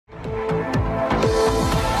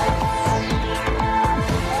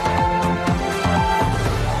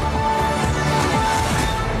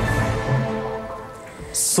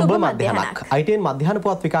සුබ මධ්‍යහනක්. ITN මධ්‍යහන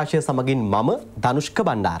පුවත් විකාශය සමගින් මම ධනුෂ්ක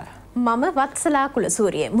බණ්ඩාර. මම වත්සලා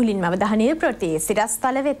කුලසූරිය. මුලින්ම අවධානය ප්‍රති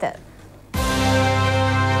සිරස්තල වෙත.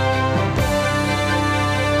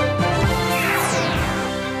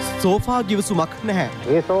 සෝෆා ගිවිසුමක් නැහැ.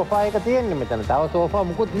 ඒ සෝෆා එක තියෙන්නේ මෙතන. තව සෝෆා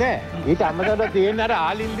මුකුත් නැහැ. ඊට අමතරව තියෙන්නේ අර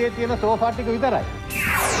ආලින්දේ තියෙන සෝෆා ටික විතරයි.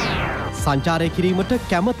 සංචාරය කිරීමට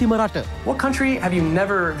කැමතිම රට. What country have you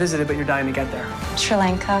never visited but you're dying to get there? Sri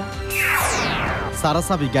Lanka.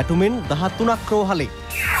 සරසවි ගැටුමෙන් 13ක් රෝහලේ.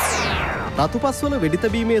 රතුපස්වල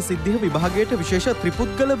වෙඩිතැබීමේ සිද්ධිය විභාගයට විශේෂ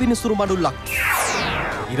ත්‍රිපුද්ගල විනිසුරු මඩුල්ලක්.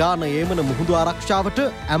 ඉරාන යේමන මුහුදු ආරක්ෂාවට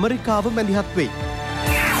ඇමරිකාව මැදිහත් වෙයි.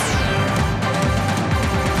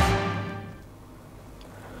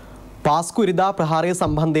 පාස්කු ඉරිදා ප්‍රහාරය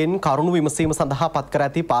සම්බන්ධයෙන් කරුණු විමසීම සඳහා පත් කර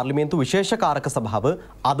ඇති පාර්ලිමේන්තු විශේෂ කාරක සභාව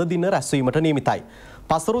අද දින රැස්වීමට නියමිතයි.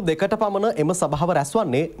 පසරු දෙකට පමණ එම සභාව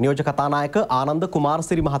රැස්වන්නේ නියෝජක කතානායක ආනන්ද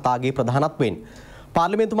කුමාරසිරි මහතාගේ ප්‍රධානත්වයෙන්.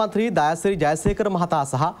 පාර්ලිමේන්තු මන්ත්‍රී දයාසිරි ජයසේකර මහතා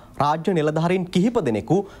සහ රාජ්‍ය නිලධාරීන් කිහිප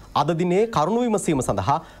දෙනෙකු අද දිනේ කරුණු විමසීම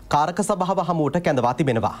සඳහා කාරක සභාව හමුවට කැඳවා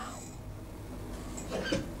තිබෙනවා.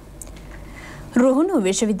 රුහුණු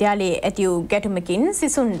විශ්වවිද්‍යාලයේ ඇති වූ ගැටුමකින්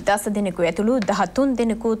සිසුන් 10 දෙනෙකු ඇතුළු 13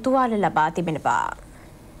 දෙනෙකු තුවාල ලබා තිබෙනවා.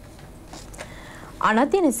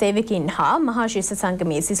 අනධ්‍යයන සේවකින් හා මහා ශිෂ්‍ය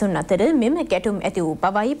සංගමේ සිසුන් අතර මෙම ගැටුම් ඇති වූ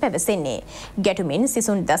බවයි පැවසෙන්නේ. ගැටුමින්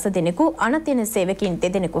සිසුන් 10 දෙනෙකු අනධ්‍යයන සේවකින්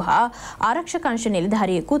 2 දෙනෙකු හා ආරක්ෂක අංශ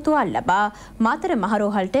නිලධාරියෙකු තුවාල ලබා මාතර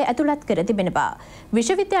මහරෝහලට ඇතුළත් කර තිබෙනවා.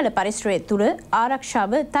 විශ්වවිද්‍යාල පරිසරය තුළ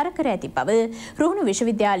ආරක්ෂාව තර කර ඇති බව රුහුණු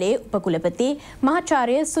විශ්වවිද්‍යාලයේ උපකුලපති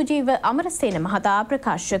මහාචාර්ය සුජීව අමරසේන මහතා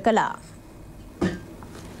ප්‍රකාශ කළා.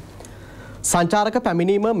 සංචාරක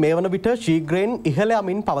පැමිණීම මේ වන විට ශීඝ්‍රයෙන් ඉහළ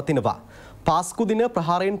යමින් පවතිනවා. පාස්කු දින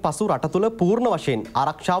ප්‍රහාරයෙන් පසු රට තුළ පූර්ණ වශයෙන්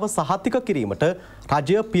ආරක්ෂාව සහතික කිරීමට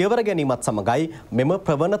රජය පියවර ගැනීමත් සමගයි මෙම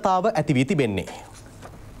ප්‍රවණතාව ඇති වී තිබෙන්නේ.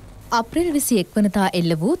 අප්‍රේල් 21 වනදා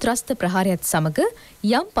එල්ල වූ ත්‍රස්ත ප්‍රහාරයත් සමග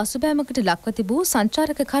යම් පසුබෑමකට ලක්ව තිබූ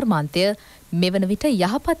සංචාරක කර්මාන්තය මෙවන විට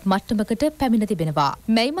යහපත් මට්ටමකට පැමිණ තිබෙනවා.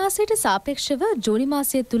 මැයි මාසයට සාපේක්ෂව ජූනි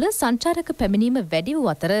මාසය තුළ සංචාරක පැමිණීම වැඩි වූ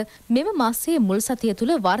අතර මෙම මාසයේ මුල් සතිය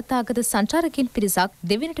තුළ වාර්තාගත සංචාරකින් පිරිසක්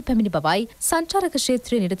දෙවෙනිට පැමිණි බවයි සංචාරක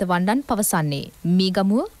ක්ෂේත්‍රයේ නිරත වන්නන් පවසන්නේ.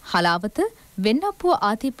 මීගමුව, හලාවත, වෙන්නප්පුව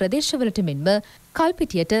ආදී ප්‍රදේශවලට මෙන්ම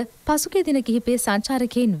කල්පිටියට පසුගිය දින කිහිපයේ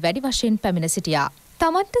සංචාරකයන් වැඩි වශයෙන් පැමිණ සිටියා.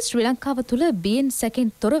 තමන්ට ශ්‍රී ලංකාව තුළ බියෙන් සැකෙන්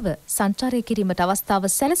තොරව සංචාරය කිරීමට අවස්ථාව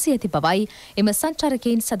සැලසී ඇති බවයි එම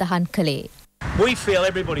සංචාරකයන් සඳහන් කළේ. We feel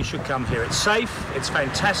everybody should come here. It's safe, it's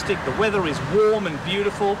fantastic, the weather is warm and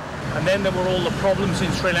beautiful, and then there were all the problems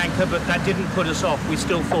in Sri Lanka, but that didn't put us off. We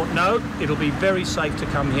still thought, no, it'll be very safe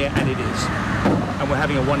to come here, and it is. And we're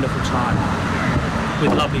having a wonderful time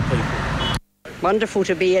with lovely people. Wonderful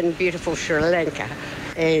to be in beautiful Sri Lanka.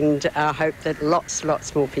 And I hope that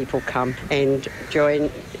lots more people come and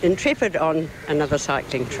join Intrepid on another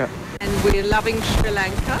cycling trip. And we're loving Sri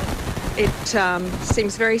Lanka. It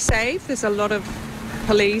seems very safe. There's a lot of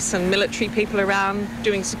police and military people around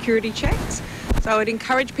doing security checks. So I'd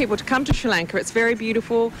encourage people to come to Sri Lanka. It's very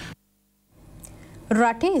beautiful.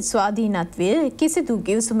 රටේ ස්වාධීනත්වය කිසිදු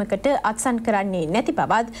ගිවිසුමකට අත්සන් කරන්නේ නැති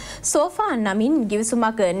බවත් sofa නමින්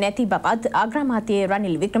ගිවිසුමක් නැති බවත් අග්‍රාමාත්‍ය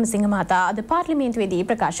රනිල් වික්‍රමසිංහ මහතා අද පාර්ලිමේන්තුවේදී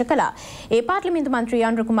ප්‍රකාශ කළා. ඒ පාර්ලිමේන්තු මන්ත්‍රී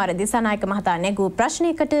අනුර කුමාර දිසානායක මහතා නැගූ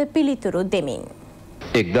ප්‍රශ්නයකට පිළිතුරු දෙමින්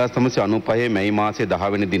 1995 මැයි මාසයේ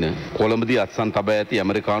 10 වෙනි දින කොළඹදී අත්සන් තබා ඇති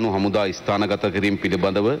ඇමරිකානු හමුදා ස්ථානගත කිරීම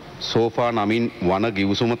පිළිබඳව සෝෆා නමින් වන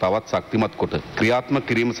ගිවිසුම තවත් ශක්තිමත් කොට ක්‍රියාත්මක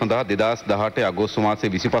කිරීම සඳහා 2018 අගෝස්තු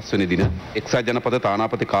මාසයේ 25 වෙනි දින එක්සත් ජනපද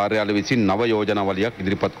තානාපති කාර්යාලය විසින් නව යෝජනාවලියක්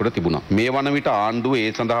ඉදිරිපත් කොට තිබුණා. මේ වන විට ආණ්ඩුව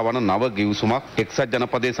ඒ සඳහා වන නව ගිවිසුමක් එක්සත්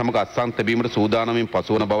ජනපදයේ සමග අත්සන් තැබීමට සූදානමින්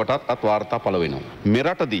පසුවන බවටත් වාර්තා පළ වෙනවා.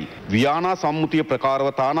 මෙරටදී වියානා සම්මුතිය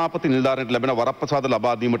ප්‍රකාරව තානාපති නිලධාරීන්ට ලැබෙන වරප්‍රසාද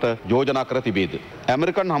ලබා දීමට යෝජනා කර තිබේද?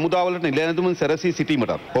 ඇමරිකන් හමුදාවලට නිලැඳුමින් සැරසී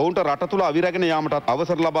සිටීමටත් ඔවුන්ට රට තුළ අවිරැගෙන යාමටත්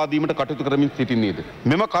අවසර ලබා දීමට කටයුතු කරමින් සිටින්නේද?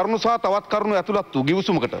 මෙම කරුණු සහ තවත් කරුණු ඇතුළත් වූ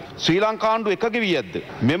ගිවිසුමකට ශ්‍රී ලංකා ආණ්ඩුව එකගවී ඇද්ද?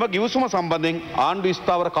 මෙම ගිවිසුම සම්බන්ධයෙන් ආණ්ඩු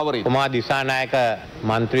ස්ථාවර කවරේද? කුමාර දිසානායක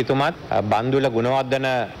මන්ත්‍රීතුමත් බන්දුල ගුණවර්ධන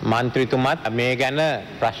මන්ත්‍රීතුමත් මේ ගැන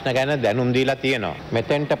ප්‍රශ්න ගැන දැනුම් දීලා තියෙනවා.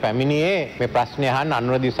 මෙතෙන්ට පැමිණියේ මේ ප්‍රශ්නය අහන්න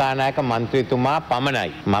අනුර දිසානායක මන්ත්‍රීතුමා පමණයි.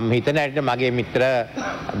 මම හිතන ඇයිද මගේ මිත්‍ර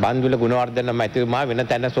බන්දුල ගුණවර්ධන මැතිතුමා වෙන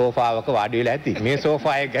තැන සෝෆාවක වාඩි වෙලා ඇති. මේ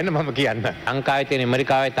සෝෆාව ගැන මම කියන්න. ලංකාවේ තියෙන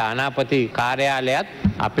ඇමරිකාවේ තානාපති කාර්යාලයත්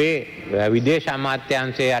අපේ විදේශ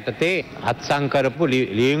අමාත්‍යාංශය යටතේ අත්සන් කරපු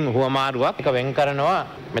ලියුම් හුවමාරුවක් එක වෙන් කරනවා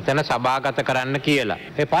මෙතන සභාගත කරන්න කියලා.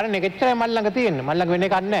 ඒ පරණ එක එච්චරයි මල් ළඟ තියෙන්නේ. මල් ළඟ වෙන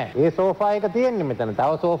එකක් නැහැ. ඒ සෝෆා එක තියෙන්නේ මෙතන.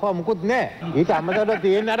 තව සෝෆා මුකුත් නැහැ. ඊට අමතරව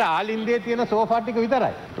තියෙන්නේ අර ආලින්දේ තියෙන සෝෆා ටික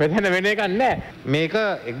විතරයි. මෙතන වෙන එකක් නැහැ. මේක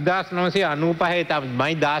 1995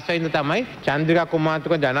 තමයි 16 තමයි චන්ද්‍රිකා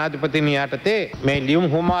කුමාරතුංග ජනාධිපතිනිය යටතේ මේ ලියුම්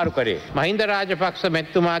හුවමාරු කරේ. මහින්ද රාජපක්ෂ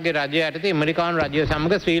මැතිතුමාගේ රජය යටතේ ඇමරිකානු රජය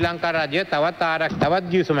සමග ශ්‍රී ලංකා රජය තවත්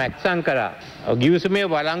ගිවිසුමක් එක්සන් කරා. ගිවිසුමේ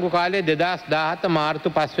වළංගු කාලය 2017 මාර්තු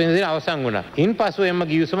 5 වෙනි දින අවසන් වුණා. ඉන්පසු එම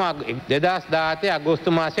ගිවිසුම 2017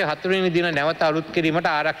 අගෝස්තු මාසයේ 4 වෙනි දින නැවත අලුත් කිරීමට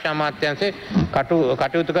ආරක්ෂා අමාත්‍යාංශය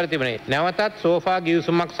කටයුතු කර තිබුණේ. නැවතත් සෝෆා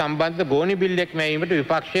ගිවිසුමක් සම්බන්ධ ගෝනි බිල්ලක් මැවීමට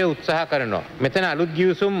විපක්ෂය උත්සාහ කරනවා. මෙතන අලුත්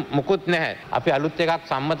ගිවිසුම් මුකුත් නැහැ. අපි අලුත් එකක්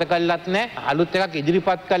සම්මත කළත් නැහැ. අලුත් එකක්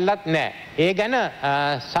ඉදිරිපත් කළත් නැහැ. ඒ ගැන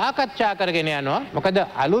සාකච්ඡා කරගෙන යනවා. මොකද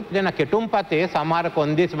අලුත් දෙන කෙටුම්පතේ සමහර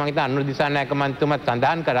කොන්දේසි මම හිතන අනුර දිසානායක මන්ත්‍රීතුමත්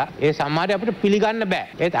සඳහන් කරා. ඒ සමහර අපිට පිළිගන්න බෑ.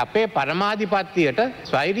 ඒත් අපේ පරමාධිපත්‍යයට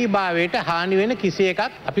ස්වෛරීභාවයට හානි වෙන කිසි එකක්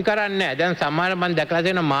අපි කරන්නේ නැහැ. දැන් සමහර මම දැකලා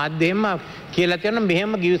තියෙන මාධ්‍යෙම කියලා තියෙනවා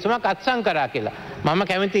මෙහෙම ගිවිසුමක් අත්සන් කරා කියලා. මම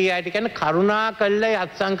කැමති ඒ අයට කියන්නේ කරුණා කළා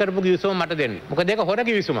අත්සන් කරපු ගිවිසුම මට දෙන්න. මොකද ඒක හොර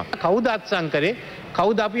ගිවිසුමක්. කවුද අත්සන් කරේ?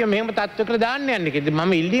 කවුද අපි මෙහෙම තත්ත්වයකට දාන්න යන්නේ කියලා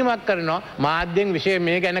මම ඉල්ලීමක් කරනවා මාධ්‍යෙන් විශේෂ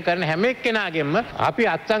මේ ගැන කරන හැම එක්කෙනාගෙම අපි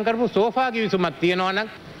අත්සන් කරපු සෝෆා ගිවිසුමක් තියෙනවා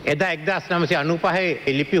නම් එදා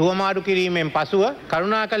 1995 ලිපි හුවමාරු කිරීමෙන් පසුව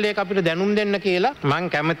කරුණාකරලා අපිට දැනුම් දෙන්න කියලා මම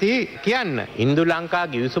කැමති කියන්න. ඉන්දු ලංකා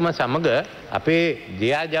ගිවිසුම සමග අපේ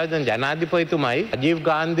ජයාජයවර්ධන ජනාධිපතිතුමයි රජීව්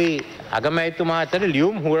ගාන්ධි අගමැතිතුමා අතර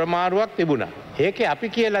ලියුම් හුවමාරුවක් තිබුණා. ඒකේ අපි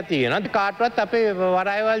කියලා තියෙනවා කාටවත් අපේ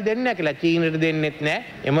වරායවල් දෙන්නේ නැහැ කියලා. චීනෙට දෙන්නෙත් නැහැ,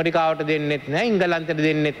 ඇමරිකාවට දෙන්නෙත් නැහැ, ඉංගලන්තයට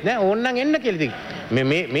දෙන්නෙත් නැහැ. ඕන්නම් එන්න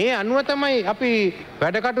කියලා මේ අනුව තමයි අපි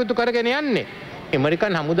වැඩ කටයුතු කරගෙන යන්නේ.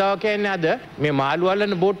 ඇමරිකන් හමුදාව කියන්නේ අද මේ මාළු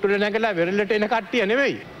අල්ලන බෝට් වල නැගලා වෙරළට එන කට්ටිය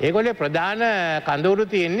නෙවෙයි. ඒගොල්ලේ ප්‍රධාන කඳවුරු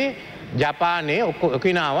තියෙන්නේ ජපානයේ,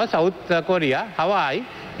 ඔකිනාවා, සවුත් කොරියා, හවායි,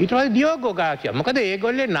 ඊට පස්සේ ඩියෝගෝ ගාකියා. මොකද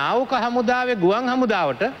ඒගොල්ලේ නාවක හමුදාවේ ගුවන්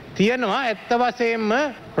හමුදාවට තියෙනවා ඇත්ත වශයෙන්ම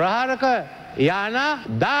ප්‍රහාරක යාන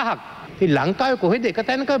 1000ක්. ඉතින් ලංකාවේ කොහෙද එක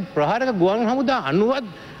තැනක ප්‍රහාරක ගුවන් හමුදා 90ක්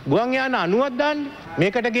ගුවන් යාන 90ක් දාන්නේ?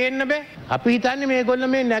 මේකට ගේන්න බෑ. අපි හිතන්නේ මේගොල්ලෝ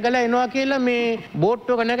මේ නැගලා එනවා කියලා මේ බෝට්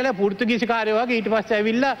එක නැගලා පෘතුගීසි කාර්යය වගේ ඊට පස්සේ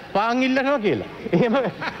ඇවිල්ලා පාන් ඉල්ලනවා කියලා.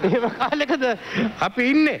 එහෙම කාලෙකද අපි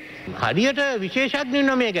ඉන්නේ. හරියට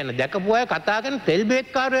විශේෂඥයෝ මේ ගැන දැකපු අය කතා කරන තෙල්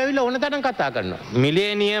බේත් කාර්යය ඇවිල්ලා ඕන තරම් කතා කරනවා.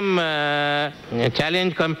 මිලේනියම්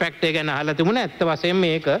චැලෙන්ජ් කම්පැක්ට් එක ගැන අහලා තිබුණා. ඇත්ත වශයෙන්ම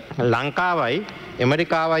මේක ලංකාවයි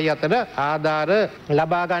ඇමරිකාවයි අතර ආධාර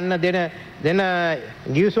ලබා ගන්න දෙන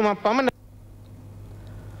ගිවිසුමක් පමණ.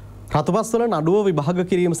 රතුපස්වල නඩුව විභාග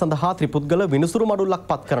කිරීම සඳහා ත්‍රිපුද්ගල විනිසුරු මඩුල්ලක්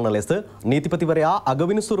පත් කරන ලෙස නීතිපතිවරයා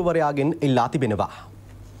අගවිනිසුරුවරයාගෙන් ඉල්ලා තිබෙනවා.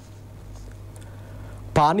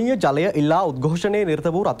 පානීය ජලය ඉල්ලා උද්ඝෝෂණයේ නිරත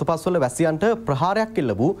වූ රතුපස්වල වැසියන්ට ප්‍රහාරයක්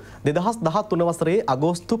එල්ල වූ 2013 වසරේ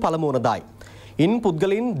අගෝස්තු 1 වනදායි. ඉන්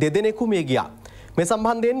පුද්ගලයන් දෙදෙනෙකු මිය ගියා. මේ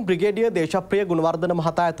සම්බන්ධයෙන් බ්‍රිගේඩියර් දේශප්‍රිය ගුණවර්ධන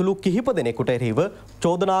මහතා ඇතුළු කිහිප දෙනෙකුට එරෙහිව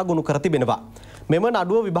චෝදනා ගොනු කර තිබෙනවා. මෙම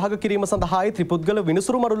නඩුව විභාග කිරීම සඳහායි ත්‍රිපුද්ගල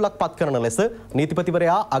විනිසුරු මඩුල්ලක් පත් කරන ලෙස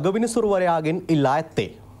නීතිපතිවරයා අගවිනිසුරුවරයාගෙන් ඉල්ලා ඇත්තේ.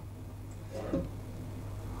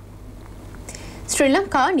 ශ්‍රී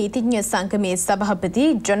ලංකා නීතිඥ සංගමේ සභාපති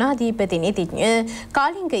ජනාධිපති නීතිඥ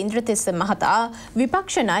කාලිංග ඉන්ද්‍රතිස්ස මහතා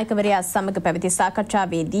විපක්ෂ නායකවරයා සමග පැවති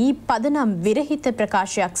සාකච්ඡාවේදී පදනම් විරහිත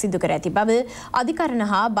ප්‍රකාශයක් සිදු කර ඇති බව අධිකරණ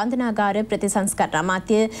හා බන්ධනාගාර ප්‍රතිසංස්කරණ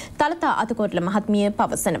අමාත්‍ය තලතා අතකොට්ල මහත්මිය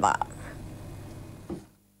පවසනවා.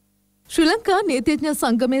 ශ්‍රී ලංකා නීතිඥ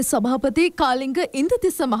සංගමේ සභාපති කාලිංග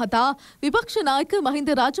ඉන්දතිස්ස මහතා විපක්ෂ නායක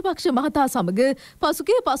මහින්ද රාජපක්ෂ මහතා සමග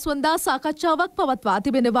පසුගිය පස්වන්දා සාකච්ඡාවක් පවත්වා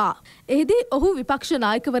තිබෙනවා. එහිදී ඔහු විපක්ෂ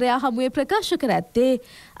නායකවරයා හමුවේ ප්‍රකාශ කර ඇත්තේ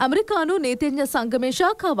ඇමරිකානු නීතිඥ සංගමේ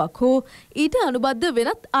ශාඛාවක් හෝ ඊට අනුබද්ධ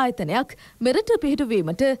වෙනත් ආයතනයක් මෙරට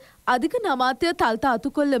පිහිටුවීමට අධිකරණ අමාත්‍ය තල්තා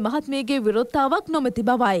අතුකොල්ල මහත්මියගේ විරෝධතාවක්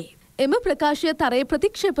නොමැති බවයි. එම ප්‍රකාශය තරයේ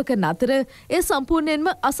ප්‍රතික්ෂේප කරන අතර එය සම්පූර්ණයෙන්ම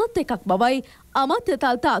අසත් එකක් බවයි අමාත්‍ය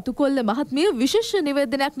තල්තා අතුකොල්ල මහත්මිය විශේෂ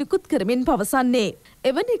නිවේදනයක් නිකුත් කරමින් පවසන්නේ.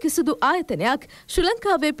 එවැනි කිසිදු ආයතනයක් ශ්‍රී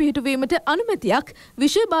ලංකාවේ පිහිටුවීමට අනුමැතියක්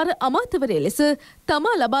විශේෂ අමාත්‍යවරය ලෙස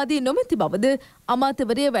තමා ලබා දී නොමැති බවද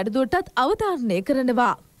අමාත්‍යවරය වැඩිදුරටත් අවධාරණය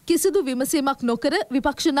කරනවා. කිසිදු විමසීමක් නොකර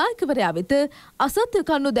විපක්ෂ නායකවරයා වෙත අසත්‍ය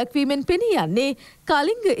කරුණු දැක්වීමෙන් පෙනී යන්නේ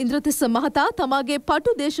කාලිංග ඉන්ද්‍රතිස්ස මහතා තමාගේ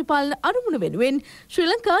පටු දේශපාලන අරමුණු වෙනුවෙන් ශ්‍රී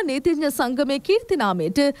ලංකා නීතිඥ සංගමේ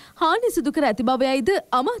කීර්තිනාමයට හානි සිදු කර ඇති බවයයිද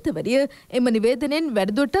අමාත්‍යවරිය එම නිවේදනයෙන්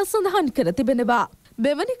වැඩිදුරටත් සඳහන් කර තිබෙනවා.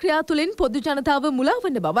 මෙවැනි ක්‍රියා තුළින් පොදු ජනතාව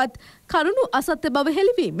මුලාවන බවත් කරුණු අසත්‍ය බව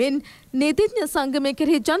හෙළිවීමෙන් නීතිඥ සංගමය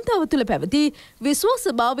කෙරෙහි ජනතාව තුළ පැවති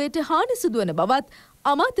විශ්වාසභාවයට හානි සිදුවන බවත්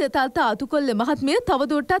අමාත්‍ය තල්තා අතුකොල්ල මහත්මිය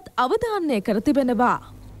තවදුරටත් අවධාරණය කර තිබෙනවා.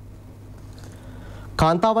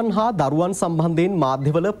 කාන්තාවන් හා දරුවන් සම්බන්ධයෙන්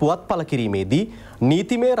මාධ්‍යවල පුවත්පළ කිරීමේදී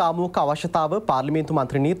නීතිමය රාමුවක අවශ්‍යතාව පාර්ලිමේන්තු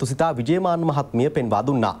මන්ත්‍රිණී තුසිතා විජේමාන මහත්මිය පෙන්වා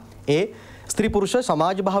දුන්නා. ඒ ස්ත්‍රී පුරුෂ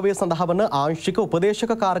සමාජ භාවය සඳහා වන ආංශික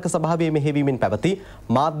උපදේශක කාරක සභාවේ මෙහෙයවීමෙන් පැවති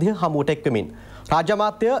මාධ්‍ය හමුවට එක්වෙමින් රාජ්‍ය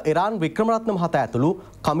අමාත්‍ය ඉරාන් වික්‍රමරත්න මහතා ඇතුළු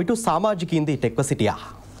කමිටු සමාජිකයින්ද එක්ව සිටියා.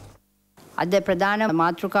 අද ප්‍රධාන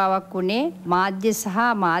මාතෘකාවක් වුණේ මාධ්‍ය සහ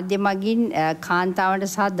මාධ්‍ය මගින් කාන්තාවන්ට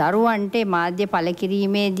සහ දරුවන්ට මාධ්‍ය පළ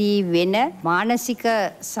කිරීමේදී වෙන මානසික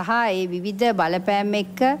සහ ඒ විවිධ බලපෑම්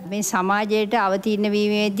එක්ක මේ සමාජයට අවතීර්ණ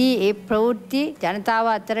වීමේදී ඒ ප්‍රවෘත්ති ජනතාව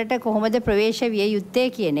අතරට කොහොමද ප්‍රවේශ විය යුත්තේ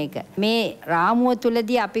කියන එක. මේ රාමුව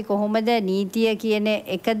තුලදී අපි කොහොමද නීතිය කියන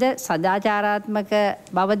එකද සදාචාරාත්මක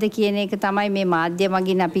බවද කියන එක තමයි මේ මාධ්‍ය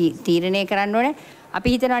මගින් අපි තීරණය කරන්න ඕනේ.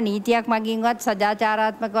 අපි හිතනවා නීතියක් මගින්වත්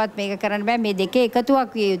සදාචාරාත්මකවත් මේක කරන්න බෑ, මේ දෙකේ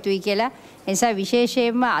එකතුවක් විය යුතුයි කියලා. ඒ නිසා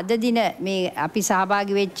විශේෂයෙන්ම අද දින මේ අපි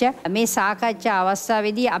සහභාගී වෙච්ච මේ සාකච්ඡා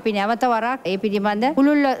අවස්ථාවේදී අපි නැවත වරක් ඒ පිළිබඳ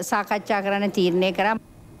පුළුල් සාකච්ඡා කරන්න තීරණය කරා.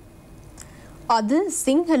 අද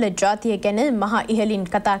සිංහල ජාතිය ගැන මහා ඉහලින්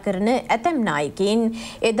කතා කරන ඇතැම් නායකයින්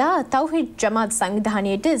එදා තෞහිඩ් ජමාත්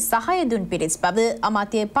සංවිධානයට සහාය දුන් පිරිස් බව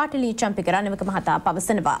අමාත්‍ය පාටලි චම්පික රණවක මහතා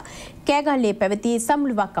පවසනවා. කෑගල්ලේ පැවති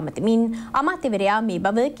සමුළුවක් අමතමින් අමාත්‍යවරයා මේ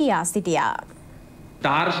බව කියා සිටියා.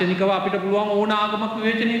 දාර්ශනිකව අපිට පුළුවන් ඕන ආගමක්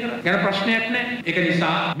විවේචනය කරන්න. ගැන ප්‍රශ්නයක් නැහැ. ඒක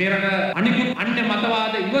නිසා මේ රට අනිකුත් අන්‍ය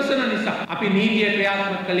මතවාද ඉවසන නිසා අපි නීතිය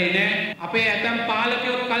ක්‍රියාත්මක කළේ නැහැ. අපේ ඇතම්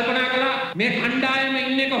පාලකයෝ කල්පනා කළා මේ කණ්ඩායම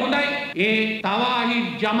ඉන්න එක හොඳයි. ඒ තවාහිඩ්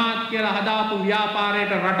ජමාත් කියලා හදාපු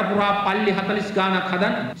ව්‍යාපාරයට රට පුරා පල්ලි 40 ගාණක්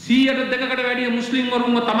හදන්න 100%කට වැඩිය මුස්ලිම්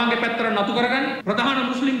වරුන්ව තමන්ගේ පැත්තට නතු කරගන්න. ප්‍රධාන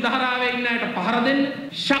මුස්ලිම් දහරාවේ ඉන්න අයට පහර දෙන්න.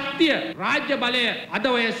 ශක්තිය, රාජ්‍ය බලය අද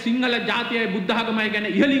ඔය සිංහල ජාතියයි බුද්ධ ආගමයි ගැන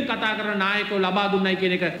ඉහලින් කතා කරන නායකයෝ ලබා දුන්න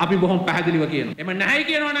කියන එක අපි බොහොම පැහැදිලිව කියනවා. එම නැහැ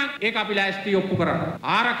කියනවා නම් ඒක අපි ලෑස්ති ඔප්පු කරන්න.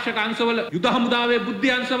 ආරක්ෂක අංශවල යුද හමුදාවේ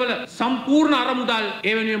බුද්ධි අංශවල සම්පූර්ණ අරමුදල්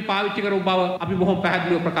ඒ වෙනුවෙන් පාවිච්චි කරපු බව අපි බොහොම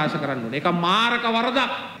පැහැදිලිව ප්‍රකාශ කරන්න ඕනේ. ඒක මාරක වරදක්.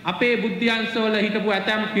 අපේ බුද්ධි අංශවල හිටපු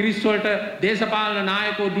ඇතැම් පිරිස් වලට දේශපාලන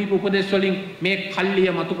නායකයෝ දීපු උපදෙස් වලින් මේ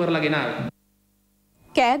කල්ලිය මතු කරලා ගෙනාවා.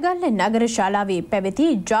 කෑගල්ල නගර ශාලාවේ පැවති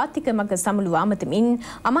ජාතික මග සමුළුව අමතමින්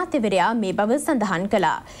අමාත්‍යවරයා මේ බව සඳහන්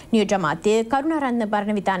කළා. නියෝජ්‍ය අමාත්‍ය කරුණාරත්න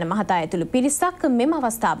බර්ණවිතාන මහතා ඇතුළු පිරිසක් මෙම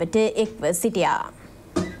අවස්ථාවට එක්ව සිටියා.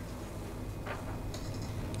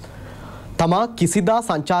 තමා කිසිදා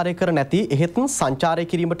සංචාරය කර නැති එහෙත් සංචාරය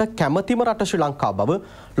කිරීමට කැමැතිම රට ශ්‍රී ලංකාව බව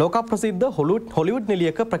ලෝක ප්‍රසිද්ධ හොලිවුඩ්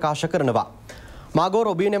නිලියක ප්‍රකාශ කරනවා. මාගෝ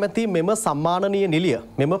රොබී නැමැති මෙම සම්මානනීය නිලිය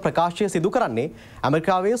මෙම ප්‍රකාශය සිදු කරන්නේ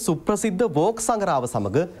ඇමරිකාවේ සුප්‍රසිද්ධ වෝක් සංග්‍රාව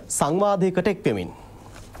සමග සංවාදයකට එක්වෙමින්.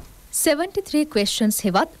 73 questions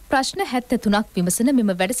හෙවත් ප්‍රශ්න 73ක් විමසන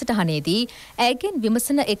මෙම වැඩසටහනේදී ඇයගෙන්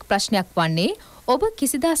විමසන එක් ප්‍රශ්නයක් වන්නේ ඔබ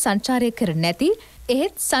කිසිදා සංචාරය කර නැති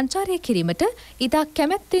එහෙත් සංචාරය කිරීමට ඉතා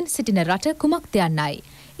කැමැත්තෙන් සිටින රට කුමක්ද යන්නයි.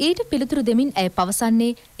 ඊට පිළිතුරු දෙමින් ඇය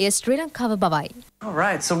පවසන්නේ එය ශ්‍රී ලංකාව බවයි. All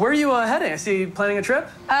right, so where are you heading? I see you planning a trip?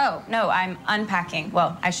 Oh, no, I'm unpacking.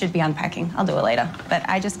 Well, I should be unpacking. I'll do it later. But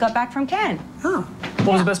I just got back from Cannes. Oh,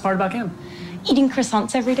 what was the best part about Cannes? Eating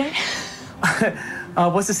croissants every day.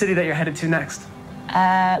 What's the city that you're headed to next?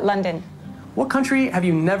 London. What country have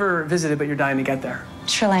you never visited but you're dying to get there?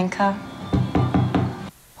 Sri Lanka.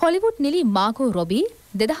 Hollywood නිලි මාගෝ රොබී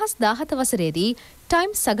 2017 වසරේදී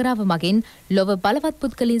Times සගරාව මගින් ලොව බලවත්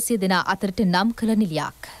පුද්ගලයන් සිය දෙනා අතරට නම් කළ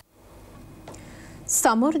නිලියක්.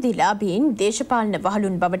 සමෘද්ධිලාභීන් දේශපාලන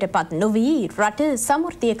වහලුන් බවට පත් නොවී රට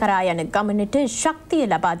සමෘද්ධිය කරා යන ගමනට ශක්තිය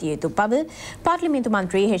ලබා දිය යුතු බව පාර්ලිමේන්තු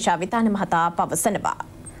මන්ත්‍රී හේෂා විතාන මහතා පවසනවා.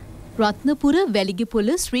 රත්නපුර වැලිගිපොළ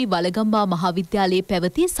ශ්‍රී වලගම්බා මහාවිද්‍යාලයේ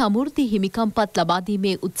පැවති සමෘද්ධි හිමිකම්පත් ලබා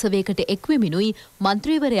දීමේ උත්සවයකට එක්වෙමිනුයි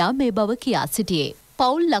මන්ත්‍රීවරයා මේ බව කියා සිටියේ.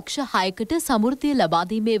 පවුල් ලක්ෂ 6කට සමෘද්ධිය ලබා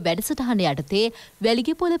දීමේ වැඩසටහන යටතේ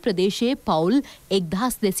වැලිගිපොළ ප්‍රදේශයේ පවුල්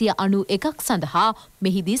 1291ක් සඳහා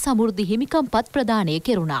මෙහිදී සමෘද්ධි හිමිකම්පත් ප්‍රදානය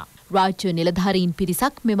කෙරුණා. රාජ්‍ය නිලධාරීන්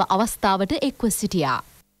පිරිසක් මෙම අවස්ථාවට එක්ව සිටියා.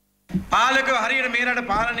 පාලකව හරියට මේ රට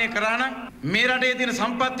පාලනය කරා නම් මේ රටේ තියෙන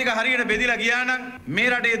සම්පත් ටික හරියට බෙදලා ගියා නම් මේ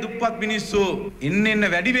රටේ දුප්පත් මිනිස්සු ඉන්න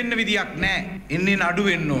වැඩි වෙන්න විදියක් නැහැ. ඉන්න අඩු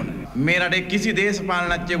වෙන්න ඕන. මේ රටේ කිසි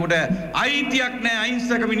දේශපාලනඥයෙකුට අයිතියක් නැහැ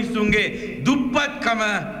අහිංසක මිනිස්සුන්ගේ දුප්පත්කම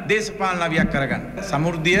දේශපාලන අවියක් කරගන්න.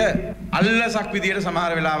 සමෘද්ධිය අල්ලසක් විදියට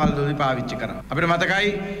සමහර වෙලාවල් වලදී පාවිච්චි කරනවා. අපිට මතකයි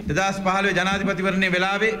 2015 ජනාධිපතිවරණයේ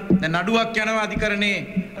වෙලාවේ දැන් නඩුවක් යනවා අධිකරණේ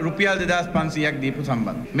රුපියල් 2500ක් දීපු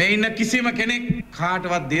සම්බන්ධ. මේ ඉන්න කිසිම කෙනෙක්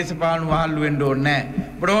කාටවත් දේශපාලන වහල්ලු වෙන්න ඕනේ නැහැ.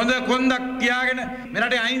 අපිට හොඳ කොන්දක් තියාගෙන මේ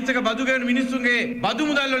රටේ අහිංසක බදු ගෙවන මිනිස්සුන්ගේ බදු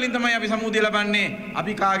මුදල් වලින් තමයි අපි සමෘද්ධිය ලබන්නේ.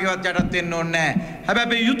 අපි කාගේවත් යටත් වෙන්න ඕනේ නැහැ.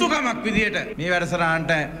 හැබැයි යුතුයකමක් විදියට මේ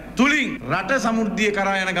වැඩසටහනට තුලින් රට සමෘද්ධිය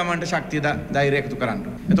කරා යන ගමනට ශක්තිය ධෛර්යය එකතු කරන්න.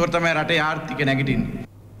 එතකොට තමයි රටේ ආර්ථිකය නැගිටින්නේ.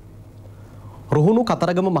 රුහුණු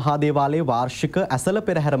කතරගම මහා දේවාලයේ වාර්ෂික ඇසළ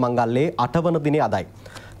පෙරහැර මංගල්‍යයේ 8 වන දිනේ අදයි.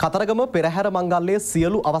 කතරගම පෙරහැර මංගල්‍යයේ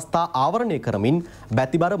සියලු අවස්ථා ආවරණය කරමින්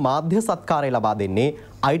බැතිබර මාධ්‍ය සත්කාරය ලබා දෙන්නේ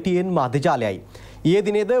ITN මාධ්‍යජාලයයි. ඊයේ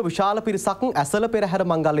දිනේද විශාල පිරිසක් ඇසල පෙරහැර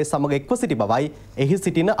මංගල්‍යයේ සමග එක්ව සිටි බවයි එහි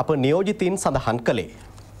සිටින අප නියෝජිතයින් සඳහන් කළේ.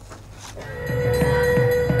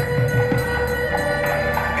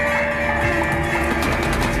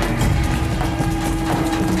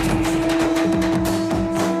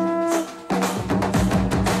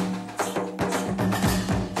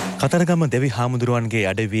 කතරගම දෙවි හාමුදුරුවන්ගේ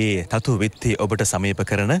අඩවියේ තතු විත්ති ඔබට සමීප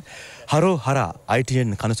කරන හරෝ හරා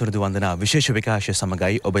ITN කනසුරුදු වන්දනා විශේෂ විකාශය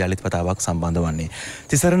සමගයි ඔබ යළිත් වතාවක් සම්බන්ධ වන්නේ.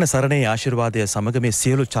 තිසරණ සරණේ ආශිර්වාදය සමග මේ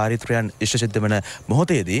සියලු චාරිත්‍රයන් ඉෂ්ට සිද්ධ වන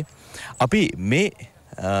මොහොතේදී අපි මේ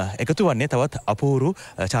එකතු වන්නේ තවත් අපූරු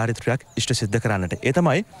චාරිත්‍රයක් ඉෂ්ට සිද්ධ කරන්නට. ඒ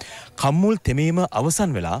තමයි කම්මුල් තෙමීම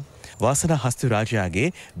අවසන් වෙලා වාසනා හස්ති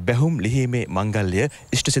රාජයාගේ බැහුම් ලිහීමේ මංගල්‍ය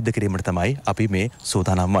ඉෂ්ට සිද්ධ කිරීමට තමයි අපි මේ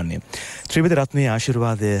සූදානම් වන්නේ. ත්‍රිවිධ රත්නයේ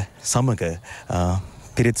ආශිර්වාදය සමග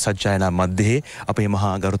පිරිත් සජ්ජායනා මැද්දේ අපේ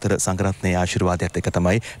මහා ගරුතර සංඝරත්නයේ ආශිර්වාදයත් එක්ක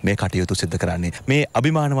තමයි මේ කටයුතු සිද්ධ කරන්නේ. මේ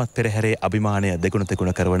අභිමානවත් පෙරහැරේ අභිමානය දෙගුණ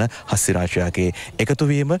තෙගුණ කරන හස්ති රාජයාගේ එකතු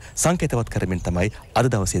වීම සංකේතවත් කරමින් තමයි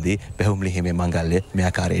අද දවසේදී බැහුම් ලිහීමේ මංගල්‍ය මේ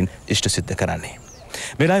ආකාරයෙන් ඉෂ්ට සිද්ධ කරන්නේ.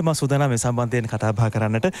 මෙලයි මා සූදානම් මේ සම්බන්ධයෙන් කතා බහ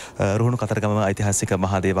කරන්නට රුහුණු කතරගම ඓතිහාසික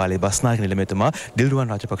මහා දේවාලයේ බස්නායක නිලමේතුමා දිල්රුවන්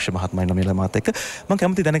රාජපක්ෂ මහත්මයා නමිලා මාත් එක්ක මම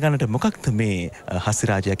කැමති දැනගන්නට මොකක්ද මේ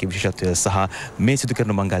හස්ති රාජයාගේ විශේෂත්වය සහ මේ සිදු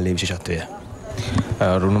කරන මංගල්‍යයේ විශේෂත්වය?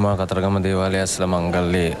 රුහුණු කතරගම දේවාලයේ අස්ල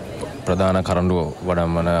මංගල්‍යයේ ප්‍රධාන කරඬුව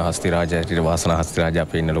වඩම්මන හස්ති රාජයා වාසනා හස්ති රාජයා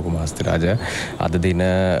අපේ ඉන්න ලොකුම හස්ති රාජයා අද දින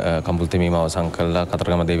කම්බුල් තෙමීම අවසන් කළා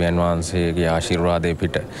කතරගම දෙවියන් වහන්සේගේ ආශිර්වාදයේ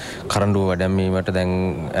පිට කරඬුව වැඩමීමට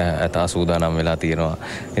දැන් ඇතා සූදානම් වෙලා තියෙනවා.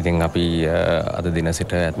 ඉතින් අපි අද දින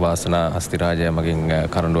සිට වාසනා හස්ති රාජයා මගින්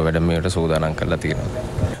කරඬුව වැඩමීමට සූදානම් කරලා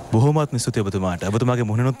තියෙනවා. බොහොමත්ම ස්තුතියි ඔබතුමාට. ඔබතුමාගේ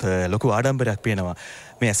මුහුණුත් ලොකු ආඩම්බරයක් පේනවා.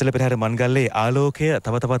 මේ ඇසල පෙරහැර මංගල්‍යයේ ආලෝකය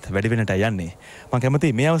තව තවත් වැඩි වෙනට යන්නේ. මම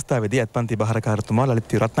කැමතියි මේ අවස්ථාවේදී අත්පන්ති බහරකාරතුමා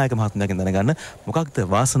ලලිත් රත්නායක මහත්මයාගෙන් දැනගන්න මොකක්ද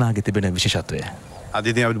වාසනාගේ තිබෙන විශේෂත්වය? අද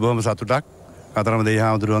ඉතින් අපිට බොහොම සතුටක්. කතරගම දෙවි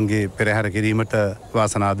හාමුදුරුවන්ගේ පෙරහැර කිරීමට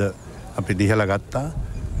වාසනාද අපි දිහලා ගත්තා.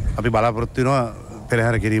 අපි බලාපොරොත්තු වෙනවා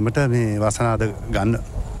පෙරහැර කිරීමට මේ වාසනාද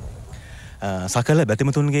ගන්න. සකල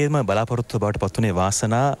බැතිමතුන්ගේම බලාපොරොත්තු බවට පත්වනේ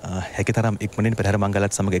වාසනා හැකිතරම් ඉක්මනින් පෙරහැර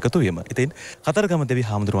මංගලයත් සමග එකතු වීම. ඉතින් කතරගම දෙවි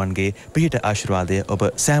හාමුදුරුවන්ගේ පිහිට ආශිර්වාදය ඔබ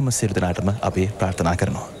සෑම සියලු දෙනාටම අපි ප්‍රාර්ථනා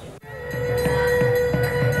කරනවා.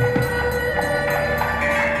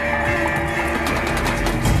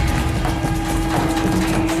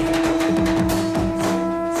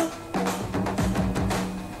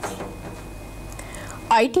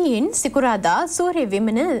 ITN සිකුරාදා සූර්ය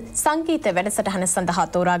විමන සංගීත වැඩසටහන සඳහා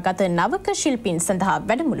තෝරාගත නවක ශිල්පීන් සඳහා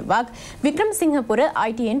වැඩමුළුවක් වික්‍රමසිංහපුර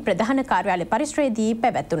ITN ප්‍රධාන කාර්යාලය පරිශ්‍රයේදී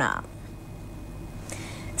පැවැත්වුණා.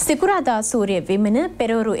 සිකුරාදා සූර්ය විමන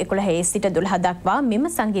පෙරවරු 11 සිට 12 දක්වා මෙම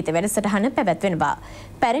සංගීත වැඩසටහන පැවැත්වෙනවා.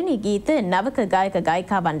 පැරණි ගීත නවක ගායක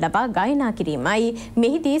ගායිකාවන් ලබා ගායනා කිරීමයි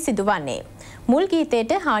මෙහිදී සිදුවන්නේ. මුල්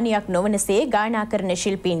ගීතයට හානියක් නොවනසේ ගායනා කරන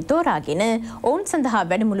ශිල්පීන් තෝරාගෙන ඔවුන් සඳහා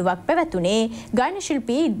වැඩමුළුවක් පැවැත්වුණේ ගායන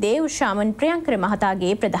ශිල්පී දේව් ශාමන් ප්‍රියංකර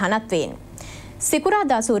මහතාගේ ප්‍රධානත්වයෙන්.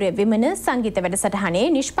 සිකුරාදා සූර්ය විමන සංගීත වැඩසටහනේ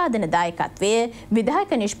නිෂ්පාදන දායකත්වය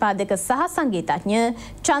විධායක නිෂ්පාදක සහ සංගීතඥ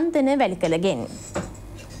චන්දන වැලිකලගෙන්.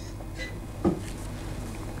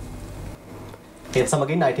 ඒත්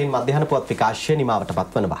සමගින් ITN මධ්‍යහන පුවත් විකාශය නිමාවට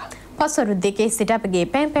පත්වනවා. පසුරු දෙකේ සිට අපගේ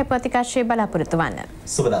පැම් පුවත් විකාශය බලාපොරොත්තු වන්න.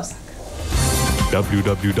 සුබ දවසක්.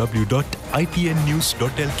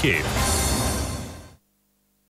 www.itnnews.lk